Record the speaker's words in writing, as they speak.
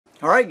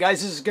Alright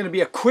guys, this is going to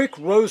be a quick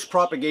rose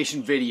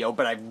propagation video,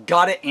 but I've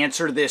got to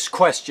answer this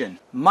question.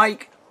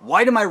 Mike,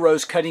 why do my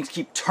rose cuttings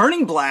keep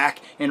turning black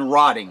and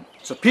rotting?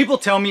 So people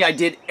tell me I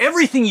did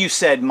everything you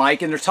said,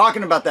 Mike, and they're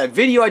talking about that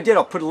video I did.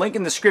 I'll put a link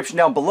in the description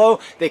down below.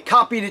 They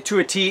copied it to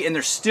a T and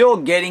they're still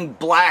getting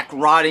black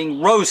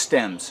rotting rose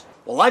stems.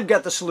 Well, I've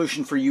got the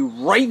solution for you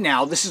right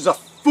now. This is a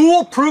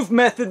foolproof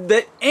method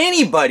that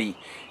anybody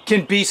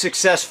can be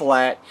successful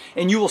at,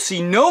 and you will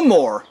see no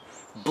more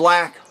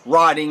black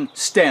rotting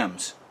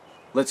stems.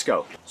 Let's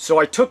go. So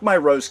I took my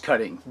rose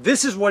cutting.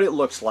 This is what it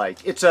looks like.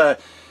 It's a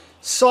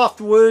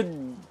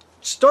softwood,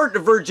 starting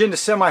to verge into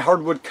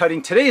semi-hardwood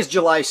cutting. Today is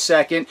July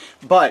 2nd,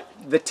 but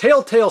the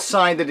telltale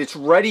sign that it's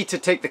ready to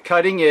take the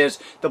cutting is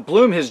the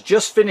bloom has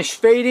just finished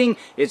fading.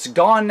 It's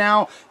gone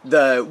now.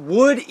 The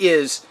wood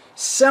is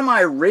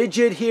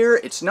semi-rigid here.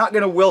 It's not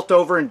going to wilt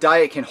over and die.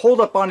 It can hold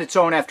up on its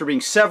own after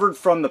being severed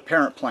from the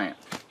parent plant.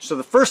 So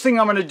the first thing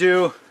I'm going to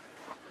do,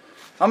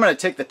 I'm going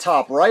to take the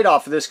top right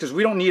off of this because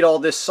we don't need all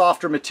this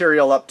softer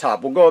material up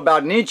top. We'll go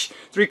about 1 inch,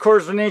 3/4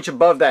 of an inch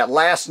above that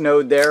last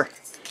node there.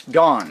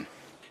 Gone.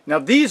 Now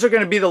these are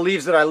going to be the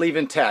leaves that I leave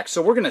intact.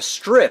 So we're going to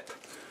strip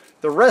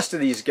the rest of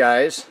these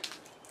guys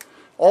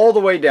all the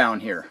way down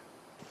here.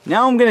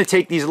 Now I'm going to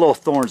take these little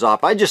thorns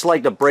off. I just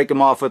like to break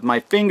them off with my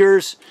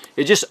fingers.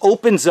 It just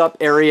opens up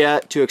area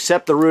to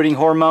accept the rooting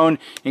hormone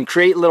and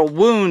create little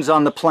wounds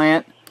on the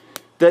plant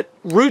that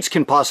roots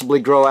can possibly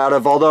grow out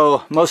of,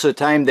 although most of the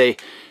time they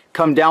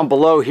come down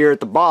below here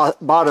at the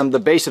bottom, the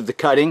base of the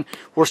cutting.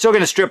 We're still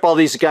going to strip all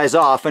these guys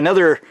off.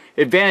 Another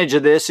advantage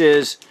of this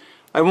is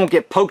I won't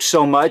get poked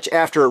so much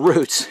after it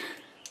roots.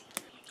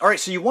 Alright,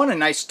 so you want a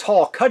nice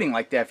tall cutting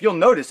like that. If you'll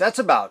notice, that's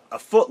about 1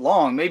 foot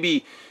long,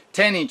 maybe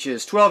 10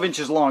 inches, 12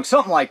 inches long,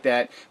 something like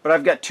that. But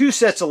I've got 2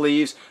 sets of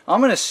leaves.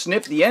 I'm going to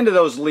snip the end of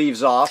those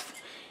leaves off.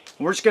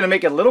 We're just going to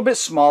make it a little bit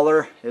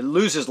smaller. It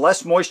loses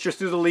less moisture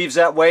through the leaves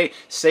that way,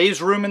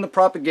 saves room in the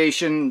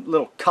propagation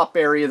little cup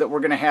area that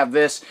we're going to have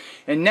this.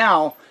 And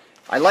now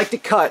I like to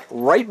cut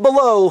right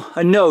below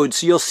a node.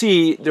 So you'll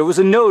see there was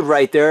a node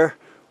right there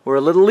where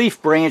a little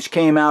leaf branch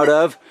came out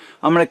of.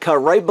 I'm going to cut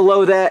right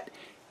below that,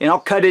 and I'll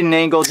cut at an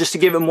angle just to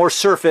give it more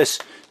surface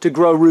to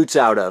grow roots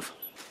out of.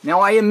 Now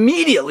I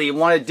immediately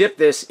want to dip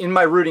this in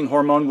my rooting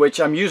hormone, which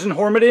I'm using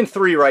Hormidin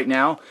 3 right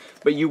now,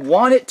 but you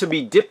want it to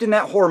be dipped in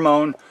that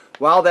hormone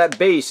while that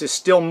base is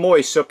still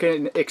moist so it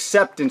can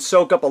accept and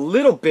soak up a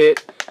little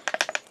bit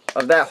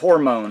of that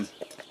hormone.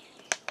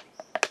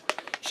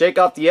 Shake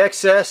off the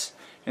excess,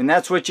 and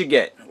that's what you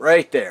get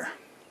right there.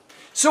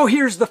 So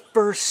here's the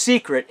first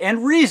secret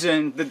and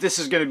reason that this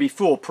is going to be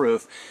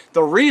foolproof.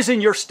 The reason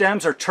your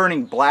stems are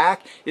turning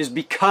black is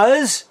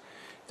because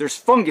there's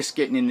fungus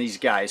getting in these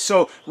guys.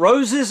 So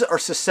roses are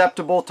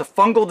susceptible to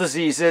fungal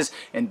diseases,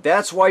 and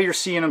that's why you're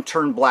seeing them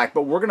turn black.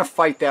 But we're going to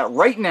fight that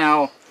right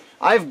now.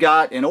 I've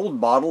got an old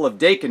bottle of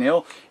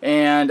daconil,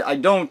 and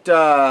I'm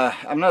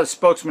not a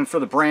spokesman for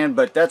the brand,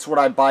 but that's what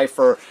I buy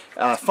for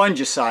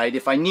fungicide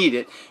if I need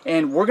it.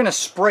 And we're going to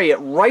spray it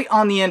right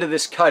on the end of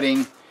this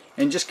cutting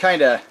and just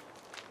kind of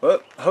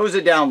hose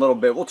it down a little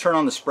bit. We'll turn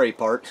on the spray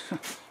part.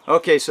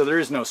 Okay, so there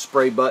is no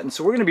spray button,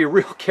 so we're going to be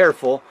real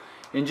careful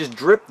and just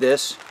drip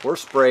this or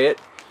spray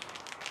it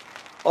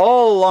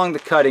all along the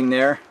cutting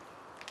there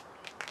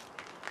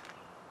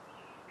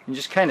and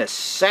just kind of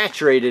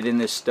saturate it in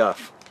this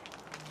stuff.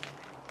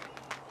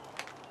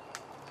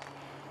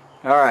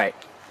 Alright,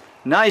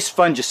 nice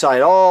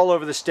fungicide all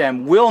over the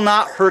stem. Will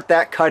not hurt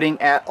that cutting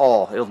at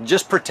all. It'll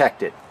just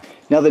protect it.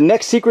 Now the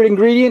next secret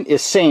ingredient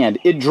is sand.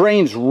 It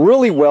drains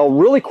really well,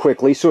 really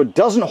quickly, so it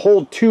doesn't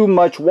hold too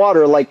much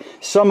water like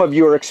some of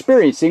you are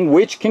experiencing,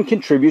 which can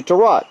contribute to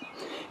rot.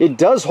 It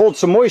does hold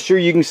some moisture.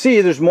 You can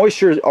see there's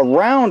moisture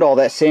around all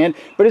that sand,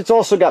 but it's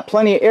also got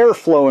plenty of air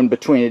flow in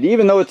between it,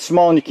 even though it's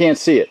small and you can't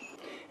see it.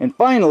 And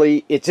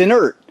finally, it's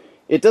inert.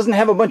 It doesn't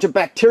have a bunch of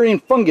bacteria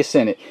and fungus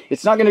in it.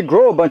 It's not going to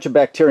grow a bunch of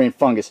bacteria and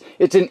fungus.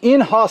 It's an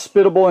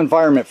inhospitable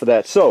environment for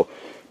that. So,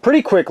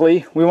 pretty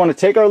quickly, we want to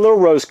take our little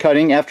rose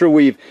cutting after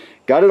we've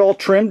got it all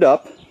trimmed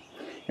up,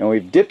 and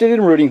we've dipped it in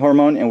rooting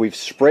hormone, and we've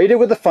sprayed it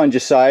with a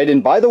fungicide.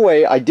 And by the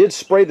way, I did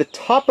spray the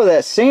top of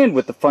that sand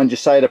with the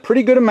fungicide a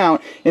pretty good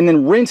amount, and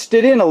then rinsed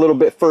it in a little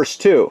bit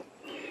first too.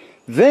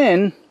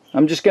 Then,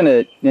 I'm just going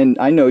to, and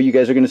I know you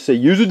guys are going to say,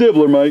 use a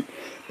dibbler, Mike,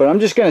 but I'm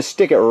just going to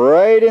stick it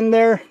right in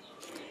there.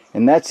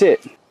 And that's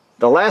it.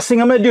 The last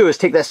thing I'm going to do is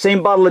take that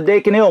same bottle of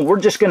daconil, and we're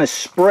just going to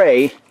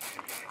spray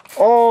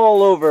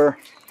all over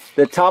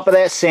the top of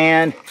that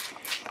sand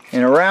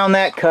and around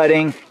that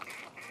cutting.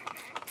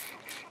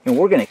 And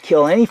we're going to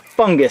kill any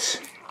fungus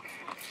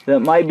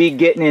that might be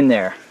getting in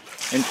there.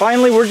 And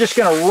finally, we're just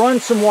going to run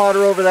some water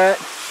over that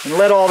and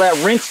let all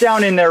that rinse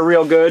down in there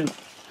real good.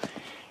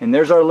 And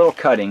there's our little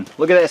cutting.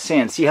 Look at that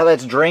sand. See how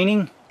that's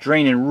draining?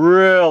 Draining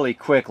really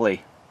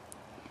quickly.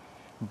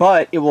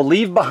 But it will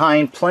leave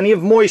behind plenty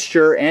of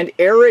moisture and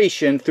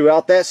aeration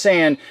throughout that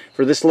sand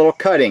for this little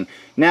cutting.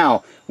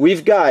 Now,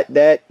 we've got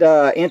that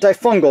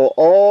antifungal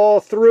all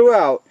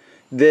throughout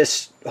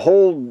this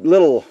whole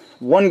little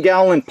 1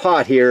 gallon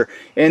pot here,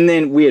 and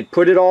then we had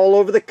put it all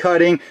over the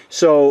cutting,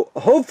 so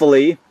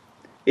hopefully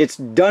it's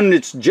done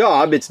its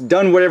job, it's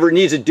done whatever it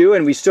needs to do,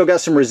 and we still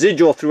got some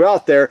residual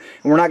throughout there,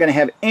 and we're not going to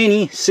have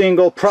any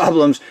single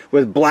problems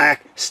with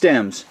black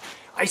stems.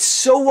 I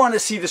so want to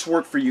see this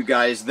work for you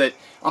guys that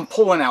I'm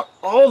pulling out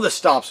all the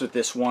stops with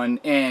this one,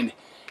 and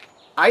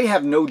I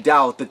have no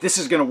doubt that this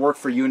is going to work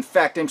for you. In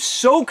fact, I'm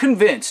so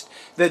convinced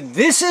that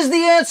this is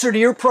the answer to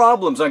your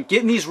problems on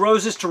getting these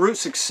roses to root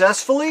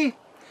successfully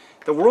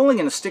that we're only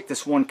going to stick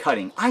this one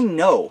cutting. I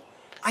know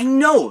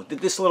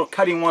that this little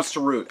cutting wants to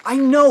root. I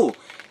know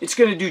it's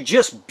going to do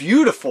just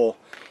beautiful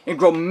and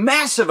grow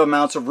massive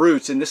amounts of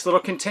roots in this little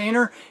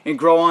container and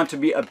grow on to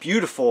be a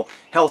beautiful,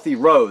 healthy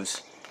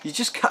rose. You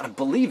just got to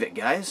believe it,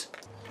 guys.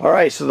 All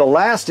right, so the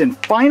last and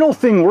final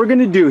thing we're going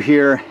to do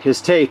here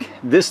is take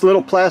this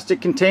little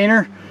plastic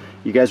container.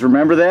 You guys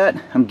remember that?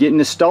 I'm getting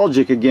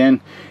nostalgic again.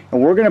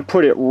 And we're going to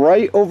put it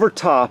right over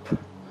top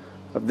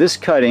of this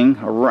cutting,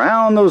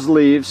 around those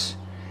leaves.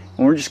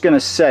 And we're just going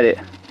to set it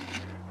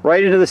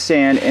right into the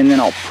sand, and then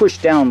I'll push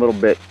down a little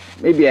bit,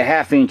 maybe a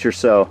 ½ inch or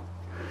so.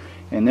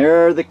 And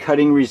there the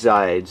cutting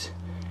resides,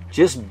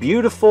 just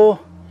beautiful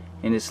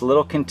in its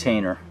little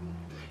container.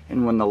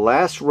 And when the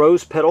last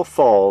rose petal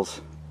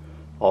falls,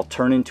 I'll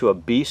turn into a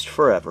beast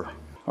forever.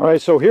 All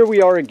right, so here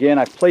we are again.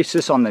 I've placed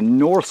this on the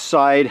north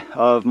side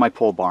of my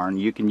pole barn.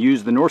 You can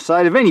use the north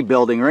side of any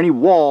building or any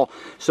wall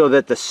so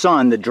that the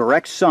sun, the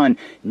direct sun,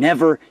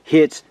 never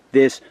hits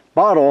this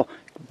bottle,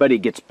 but it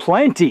gets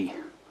plenty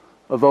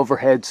of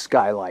overhead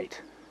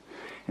skylight.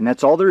 And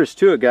that's all there is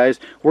to it, guys.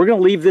 We're going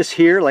to leave this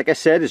here. Like I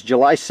said, it's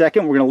July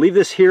 2nd. We're going to leave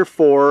this here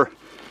for,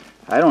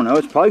 I don't know,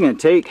 it's probably going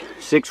to take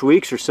 6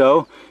 weeks or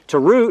so to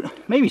root,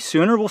 maybe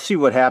sooner. We'll see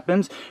what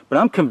happens, but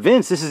I'm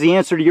convinced this is the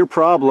answer to your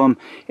problem,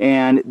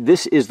 and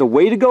this is the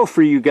way to go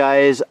for you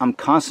guys. I'm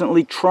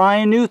constantly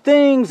trying new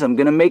things. I'm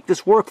gonna make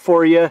this work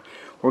for you.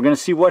 We're gonna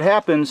see what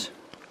happens.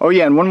 Oh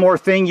yeah, and one more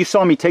thing, you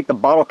saw me take the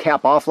bottle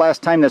cap off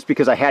last time. That's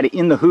because I had it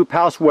in the hoop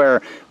house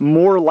where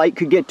more light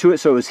could get to it,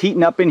 so it was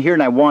heating up in here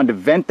and I wanted to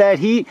vent that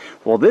heat.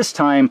 Well, this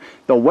time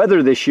the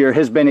weather this year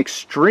has been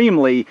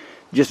extremely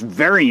just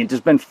variant. It's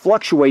been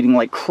fluctuating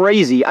like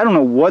crazy. I don't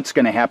know what's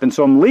going to happen,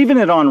 so I'm leaving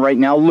it on right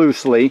now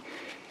loosely,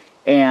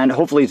 and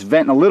hopefully it's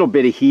venting a little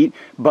bit of heat,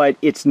 but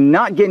it's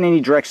not getting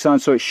any direct sun,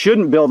 so it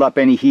shouldn't build up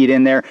any heat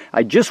in there.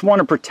 I just want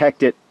to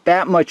protect it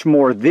that much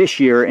more this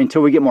year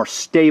until we get more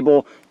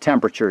stable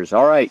temperatures.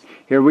 All right,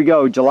 here we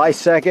go, July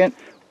 2nd.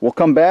 We'll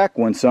come back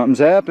when something's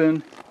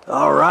happened.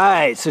 All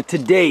right, so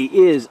today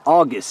is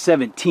August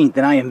 17th,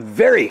 and I am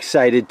very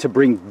excited to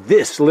bring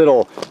this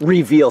little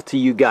reveal to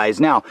you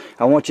guys. Now,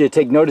 I want you to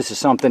take notice of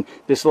something.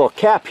 This little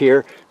cap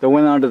here that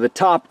went onto the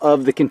top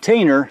of the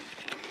container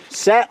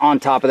sat on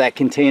top of that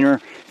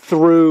container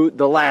through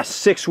the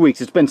last 6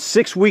 weeks. It's been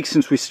 6 weeks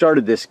since we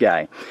started this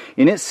guy,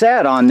 and it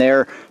sat on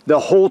there the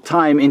whole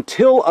time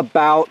until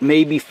about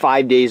maybe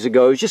 5 days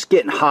ago. It was just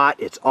getting hot.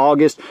 It's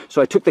August, so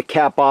I took the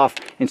cap off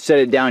and set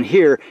it down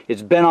here.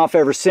 It's been off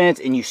ever since,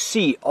 and you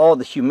see all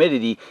the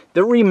humidity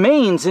that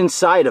remains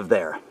inside of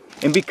there.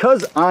 And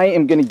because I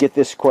am going to get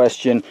this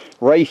question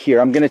right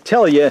here, I'm going to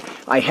tell you,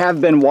 I have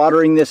been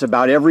watering this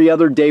about every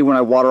other day when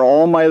I water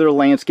all my other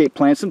landscape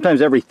plants, sometimes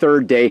every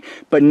third day,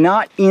 but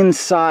not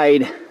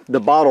inside the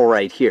bottle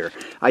right here.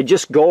 I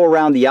just go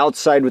around the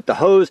outside with the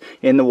hose,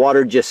 and the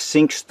water just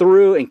sinks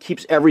through and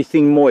keeps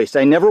everything moist.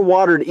 I never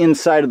watered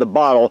inside of the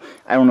bottle.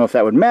 I don't know if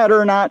that would matter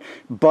or not,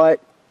 but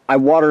I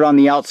watered on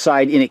the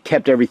outside and it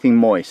kept everything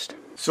moist.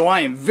 So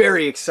I am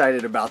very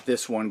excited about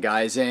this one,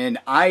 guys, and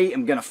I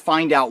am going to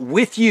find out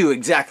with you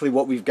exactly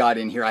what we've got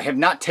in here. I have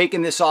not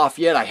taken this off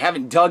yet. I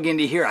haven't dug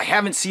into here. I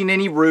haven't seen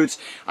any roots.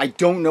 I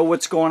don't know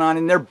what's going on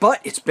in there,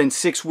 but it's been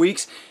 6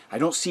 weeks. I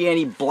don't see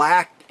any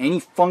black, any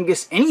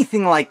fungus,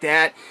 anything like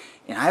that,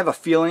 and I have a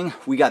feeling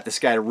we got this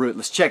guy to root.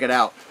 Let's check it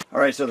out. All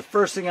right, so the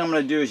first thing I'm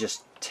going to do is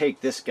just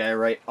take this guy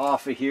right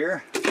off of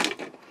here,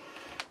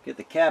 get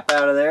the cap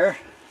out of there,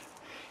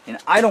 and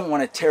I don't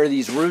want to tear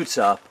these roots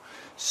up,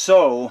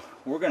 so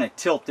we're going to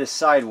tilt this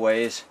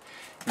sideways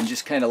and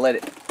just kind of let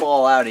it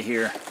fall out of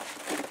here.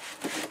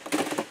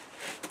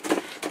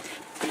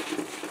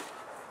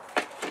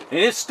 And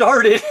it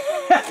started.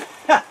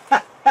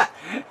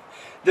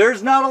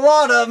 There's not a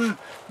lot of them,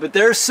 but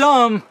there's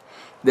some.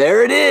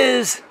 There it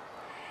is.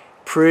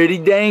 Pretty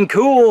dang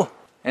cool.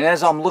 And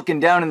as I'm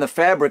looking down in the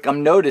fabric,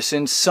 I'm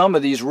noticing some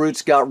of these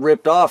roots got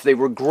ripped off. They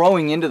were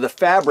growing into the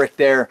fabric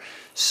there.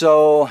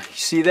 So, you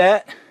see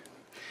that?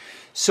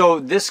 So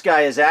this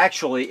guy is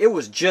actually, it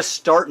was just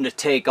starting to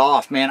take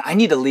off, man. I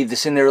need to leave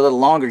this in there a little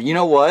longer. You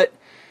know what?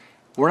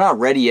 We're not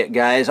ready yet,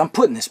 guys. I'm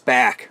putting this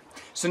back.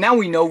 So now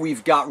we know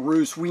we've got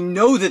roots. We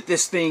know that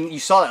this thing, you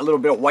saw that little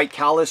bit of white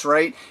callus,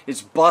 right?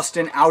 It's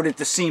busting out at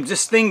the seams.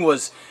 This thing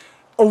was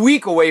a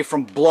week away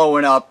from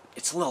blowing up.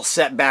 It's a little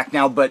set back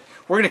now, but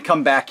we're going to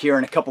come back here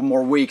in a couple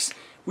more weeks.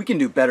 We can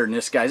do better than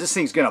this, guys. This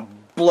thing's going to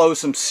blow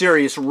some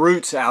serious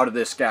roots out of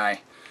this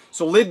guy.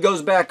 So lid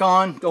goes back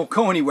on. Don't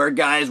go anywhere,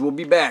 guys. We'll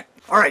be back.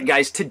 Alright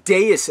guys,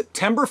 today is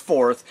September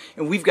 4th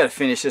and we've got to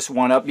finish this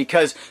one up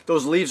because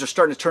those leaves are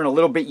starting to turn a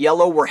little bit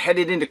yellow. We're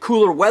headed into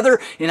cooler weather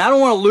and I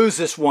don't want to lose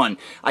this one.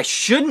 I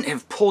shouldn't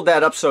have pulled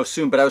that up so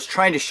soon, but I was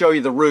trying to show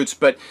you the roots.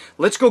 But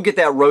let's go get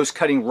that rose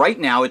cutting right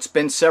now. It's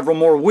been several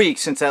more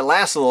weeks since that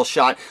last little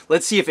shot.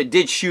 Let's see if it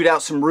did shoot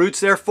out some roots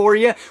there for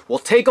you. We'll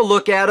take a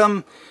look at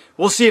them.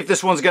 We'll see if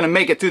this one's going to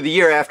make it through the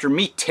year after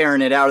me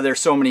tearing it out of there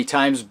so many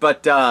times,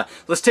 but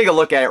let's take a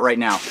look at it right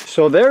now.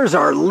 So there's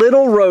our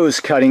little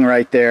rose cutting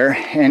right there,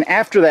 and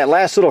after that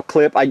last little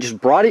clip, I just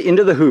brought it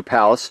into the hoop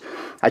house.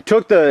 I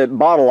took the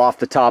bottle off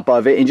the top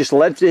of it and just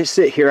let it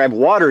sit here. I've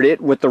watered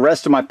it with the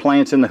rest of my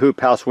plants in the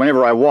hoop house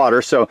whenever I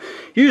water, so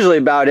usually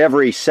about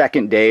every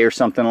second day or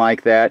something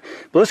like that.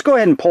 But let's go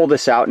ahead and pull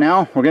this out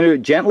now. We're going to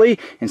do it gently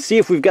and see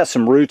if we've got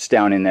some roots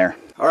down in there.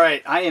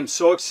 Alright, I am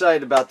so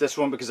excited about this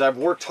one because I've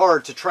worked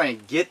hard to try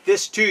and get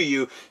this to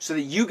you so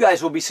that you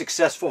guys will be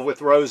successful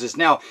with roses.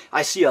 Now,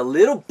 I see a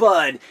little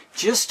bud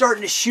just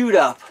starting to shoot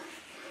up.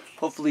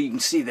 Hopefully you can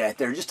see that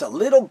there. Just a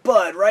little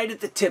bud right at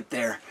the tip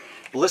there.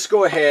 Well, let's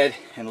go ahead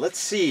and let's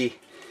see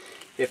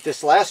if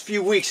this last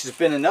few weeks has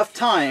been enough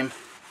time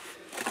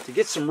to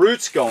get some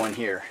roots going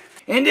here.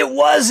 And it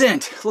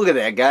wasn't! Look at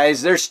that,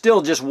 guys. There's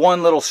still just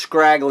one little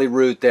scraggly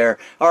root there.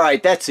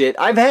 Alright, that's it.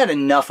 I've had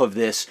enough of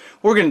this.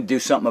 We're going to do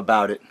something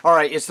about it.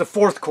 Alright, it's the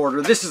fourth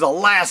quarter. This is a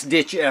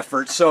last-ditch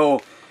effort,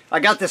 so I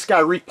got this guy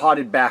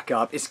repotted back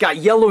up. It's got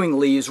yellowing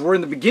leaves. We're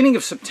in the beginning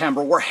of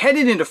September. We're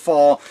headed into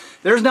fall.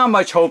 There's not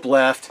much hope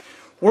left.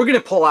 We're going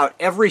to pull out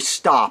every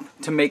stop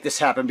to make this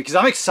happen because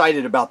I'm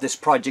excited about this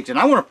project, and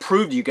I want to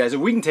prove to you guys that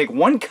we can take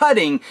one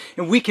cutting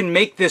and we can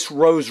make this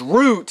rose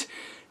root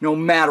no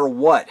matter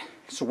what.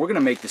 So we're going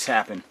to make this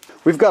happen.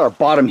 We've got our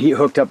bottom heat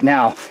hooked up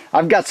now.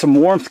 I've got some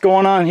warmth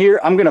going on here.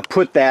 I'm going to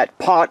put that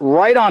pot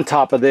right on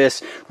top of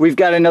this. We've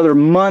got another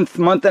month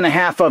and a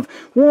half of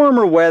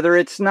warmer weather.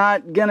 It's gonna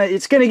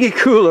get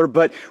cooler,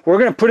 but we're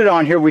going to put it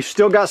on here. We've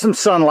still got some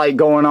sunlight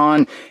going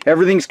on.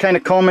 Everything's kind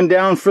of calming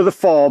down for the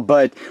fall,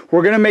 but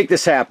we're going to make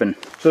this happen.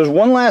 So there's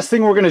one last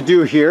thing we're going to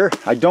do here.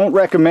 I don't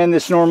recommend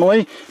this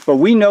normally, but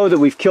we know that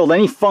we've killed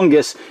any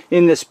fungus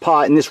in this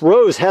pot, and this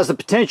rose has the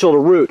potential to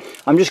root.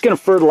 I'm just going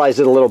to fertilize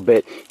it a little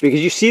bit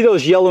because you see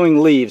those yellowing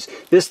leaves.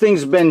 This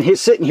thing's been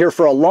sitting here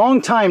for a long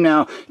time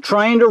now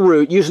trying to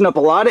root, using up a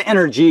lot of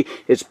energy.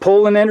 It's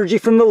pulling energy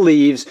from the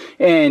leaves,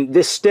 and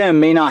this stem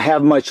may not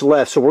have much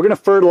left. So we're going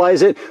to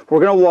fertilize it.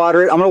 We're going to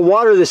water it. I'm going to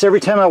water this every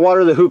time I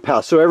water the hoop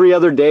house. So every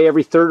other day,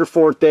 every third or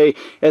fourth day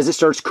as it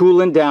starts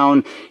cooling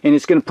down, and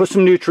it's going to put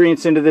some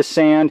nutrients into this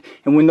sand.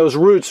 And when those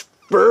roots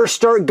first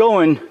start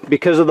going,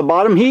 because of the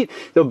bottom heat,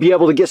 they'll be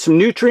able to get some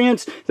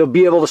nutrients. They'll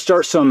be able to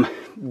start some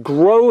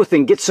growth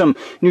and get some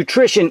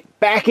nutrition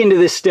back into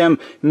this stem.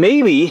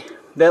 Maybe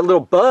that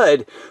little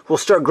bud will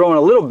start growing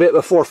a little bit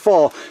before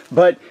fall,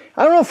 but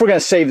I don't know if we're going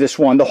to save this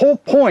one. The whole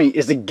point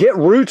is to get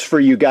roots for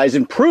you guys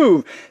and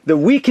prove that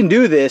we can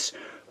do this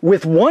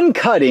with one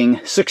cutting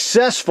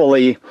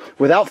successfully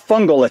without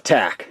fungal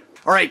attack.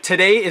 All right,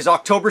 today is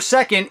October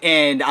 2nd,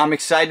 and I'm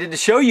excited to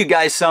show you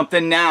guys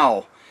something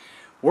now.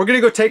 We're going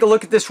to go take a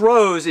look at this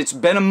rose. It's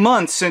been a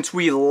month since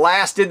we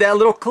last did that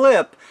little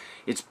clip.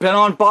 It's been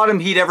on bottom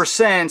heat ever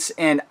since,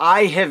 and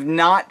I have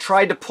not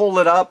tried to pull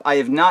it up. I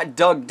have not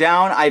dug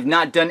down. I have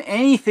not done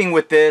anything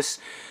with this.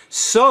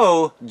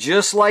 So,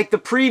 just like the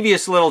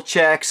previous little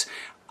checks,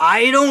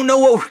 I don't know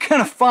what we're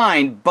going to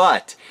find,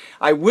 but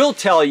I will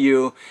tell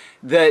you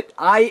that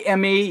I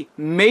am a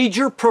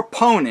major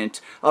proponent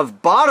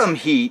of bottom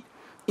heat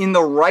in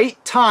the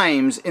right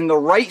times, in the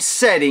right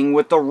setting,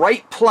 with the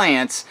right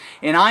plants,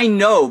 and I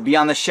know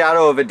beyond the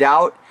shadow of a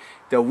doubt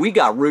that we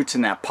got roots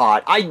in that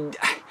pot.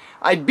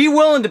 I'd be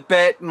willing to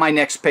bet my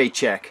next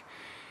paycheck.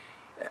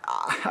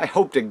 I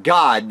hope to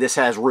God this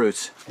has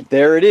roots.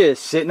 There it is,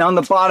 sitting on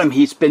the bottom.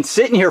 He's been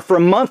sitting here for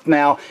a month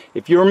now.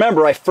 If you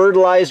remember, I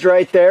fertilized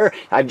right there.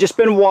 I've just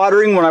been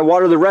watering when I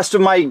water the rest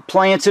of my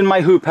plants in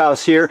my hoop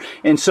house here,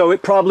 and so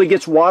it probably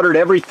gets watered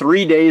every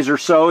 3 days or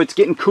so. It's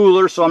getting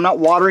cooler, so I'm not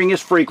watering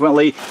as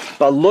frequently,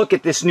 but look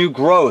at this new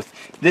growth.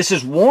 This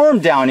is warm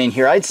down in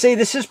here. I'd say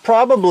this is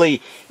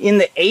probably in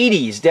the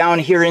 80s down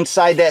here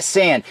inside that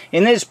sand,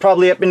 and then it's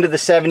probably up into the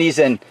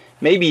 70s and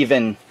maybe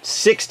even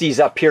 60s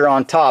up here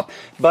on top,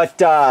 but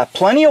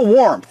plenty of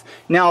warmth.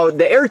 Now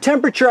the air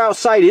temperature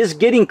outside is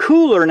getting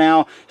cooler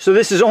now, so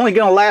this is only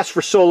going to last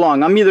for so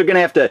long. I'm either going to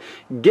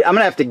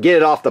have to get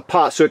it off the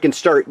pot so it can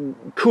start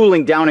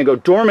cooling down and go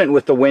dormant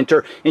with the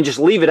winter and just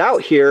leave it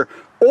out here,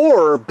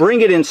 or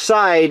bring it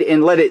inside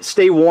and let it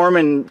stay warm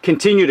and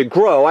continue to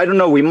grow. I don't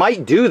know, we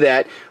might do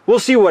that. We'll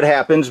see what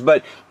happens,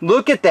 but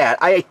look at that.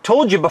 I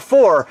told you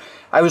before,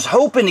 I was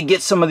hoping to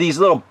get some of these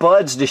little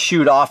buds to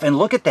shoot off, and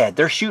look at that,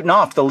 they're shooting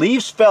off. The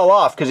leaves fell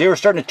off because they were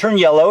starting to turn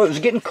yellow. It was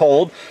getting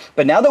cold,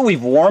 but now that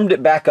we've warmed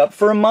it back up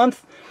for a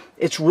month,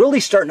 it's really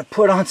starting to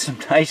put on some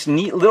nice,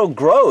 neat little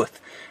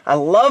growth. I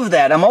love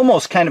that. I'm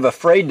almost kind of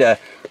afraid to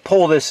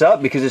pull this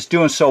up because it's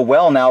doing so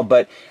well now,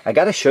 but I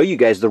got to show you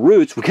guys the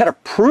roots. We got to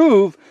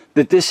prove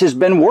that this has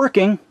been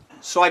working.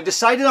 So I've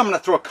decided I'm going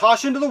to throw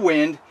caution to the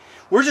wind.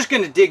 we're just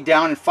going to dig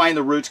down and find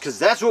the roots, because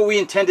that's what we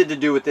intended to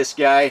do with this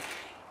guy.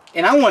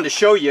 And I wanted to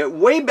show you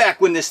way back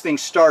when this thing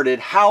started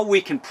how we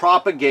can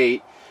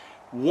propagate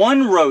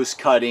one rose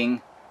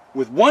cutting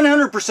with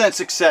 100%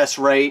 success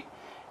rate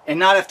and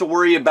not have to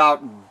worry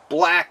about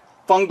black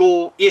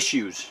fungal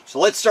issues. So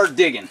let's start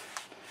digging.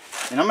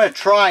 And I'm going to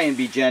try and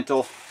be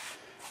gentle.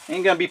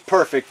 Ain't going to be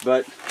perfect,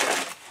 but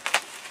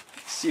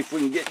let's see if we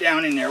can get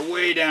down in there,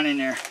 way down in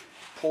there.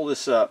 Pull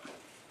this up.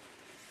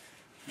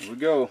 Here we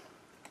go.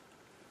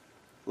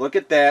 Look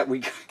at that. We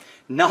got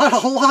not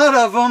a lot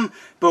of them,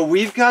 but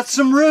we've got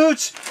some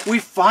roots. We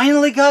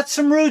finally got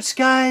some roots,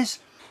 guys.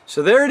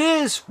 So there it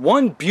is.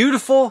 One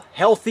beautiful,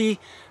 healthy,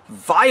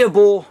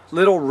 viable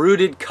little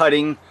rooted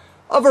cutting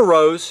of a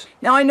rose.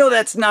 Now I know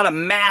that's not a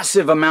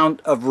massive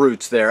amount of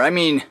roots there. I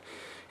mean,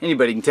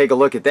 anybody can take a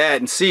look at that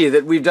and see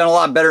that we've done a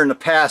lot better in the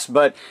past,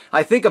 but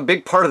I think a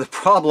big part of the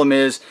problem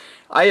is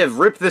I have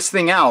ripped this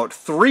thing out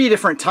 3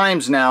 different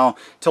times now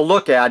to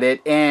look at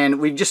it, and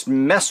we've just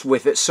messed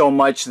with it so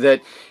much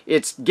that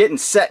it's getting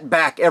set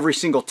back every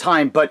single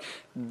time. But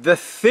the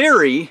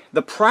theory,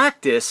 the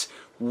practice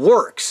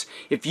works.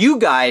 If you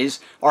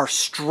guys are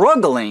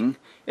struggling,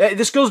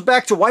 this goes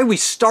back to why we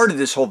started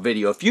this whole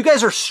video. If you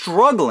guys are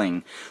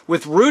struggling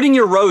with rooting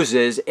your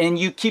roses and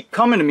you keep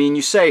coming to me and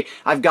you say,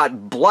 I've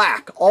got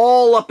black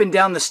all up and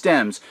down the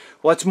stems,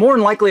 well, it's more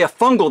than likely a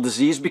fungal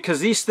disease, because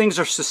these things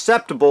are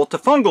susceptible to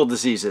fungal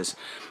diseases.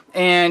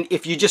 And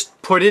if you just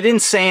put it in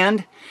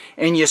sand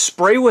and you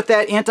spray with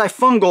that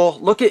antifungal,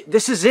 look at,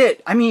 this is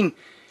it. I mean,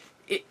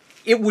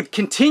 it would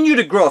continue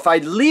to grow. If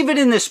I'd leave it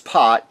in this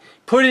pot,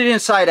 put it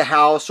inside a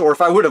house, or if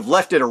I would have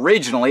left it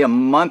originally a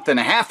month and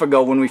a half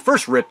ago when we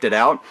first ripped it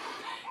out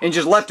and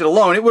just left it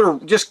alone, it would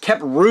have just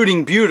kept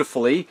rooting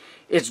beautifully.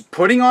 It's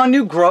putting on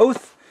new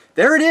growth.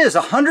 There it is,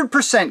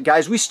 100%,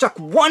 guys. We stuck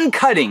one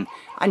cutting.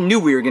 I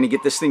knew we were going to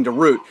get this thing to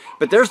root,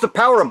 but there's the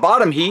power of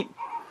bottom heat.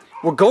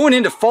 We're going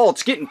into fall.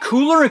 It's getting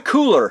cooler and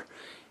cooler,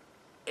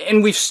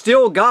 and we've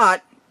still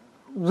got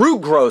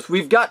root growth.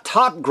 We've got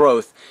top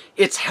growth.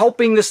 It's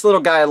helping this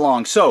little guy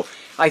along. So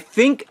I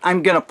think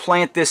I'm going to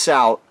plant this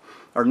out,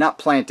 or not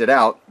plant it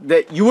out.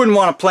 That you wouldn't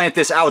want to plant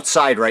this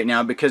outside right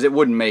now because it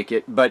wouldn't make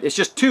it, but it's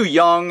just too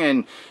young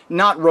and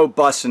not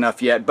robust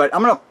enough yet. But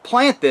I'm going to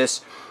plant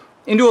this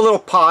into a little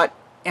pot,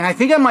 and I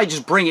think I might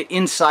just bring it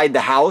inside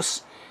the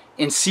house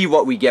and see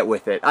what we get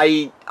with it.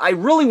 I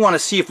really want to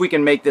see if we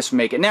can make this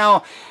make it.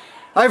 Now,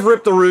 I've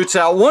ripped the roots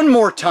out one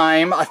more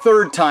time, a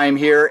third time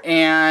here,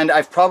 and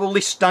I've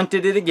probably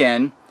stunted it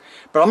again.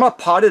 But I'm going to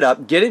pot it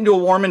up, get it into a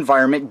warm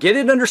environment, get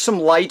it under some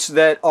lights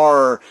that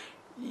are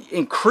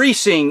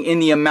increasing in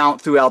the amount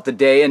throughout the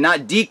day and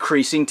not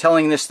decreasing,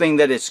 telling this thing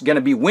that it's going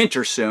to be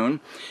winter soon.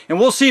 And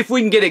we'll see if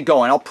we can get it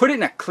going. I'll put it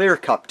in a clear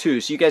cup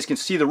too, so you guys can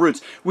see the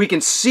roots. We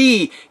can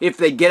see if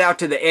they get out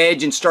to the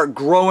edge and start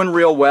growing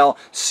real well,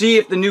 see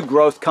if the new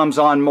growth comes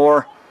on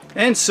more.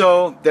 And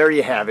so there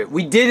you have it.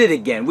 We did it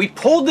again. We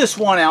pulled this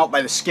one out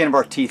by the skin of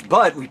our teeth,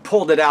 but we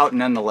pulled it out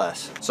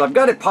nonetheless. So I've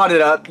got it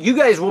potted up. You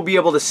guys will be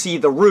able to see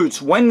the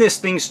roots when this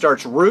thing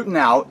starts rooting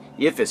out,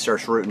 if it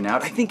starts rooting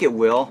out. I think it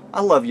will.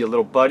 I love you,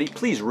 little buddy.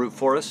 Please root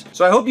for us.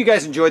 So I hope you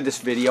guys enjoyed this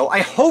video.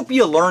 I hope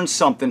you learned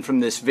something from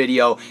this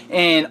video.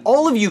 And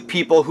all of you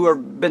people who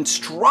have been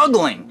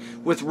struggling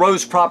with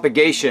rose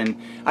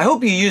propagation, I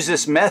hope you use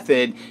this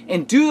method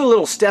and do the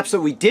little steps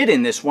that we did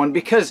in this one,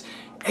 because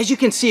as you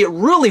can see, it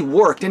really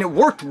worked, and it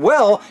worked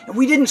well, and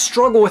we didn't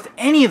struggle with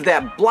any of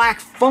that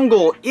black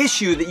fungal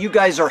issue that you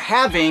guys are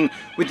having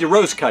with your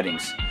rose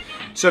cuttings.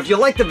 So if you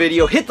liked the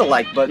video, hit the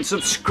like button,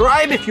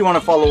 subscribe if you want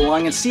to follow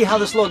along and see how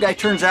this little guy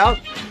turns out.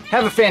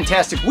 Have a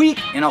fantastic week,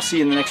 and I'll see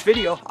you in the next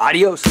video.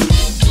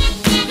 Adios.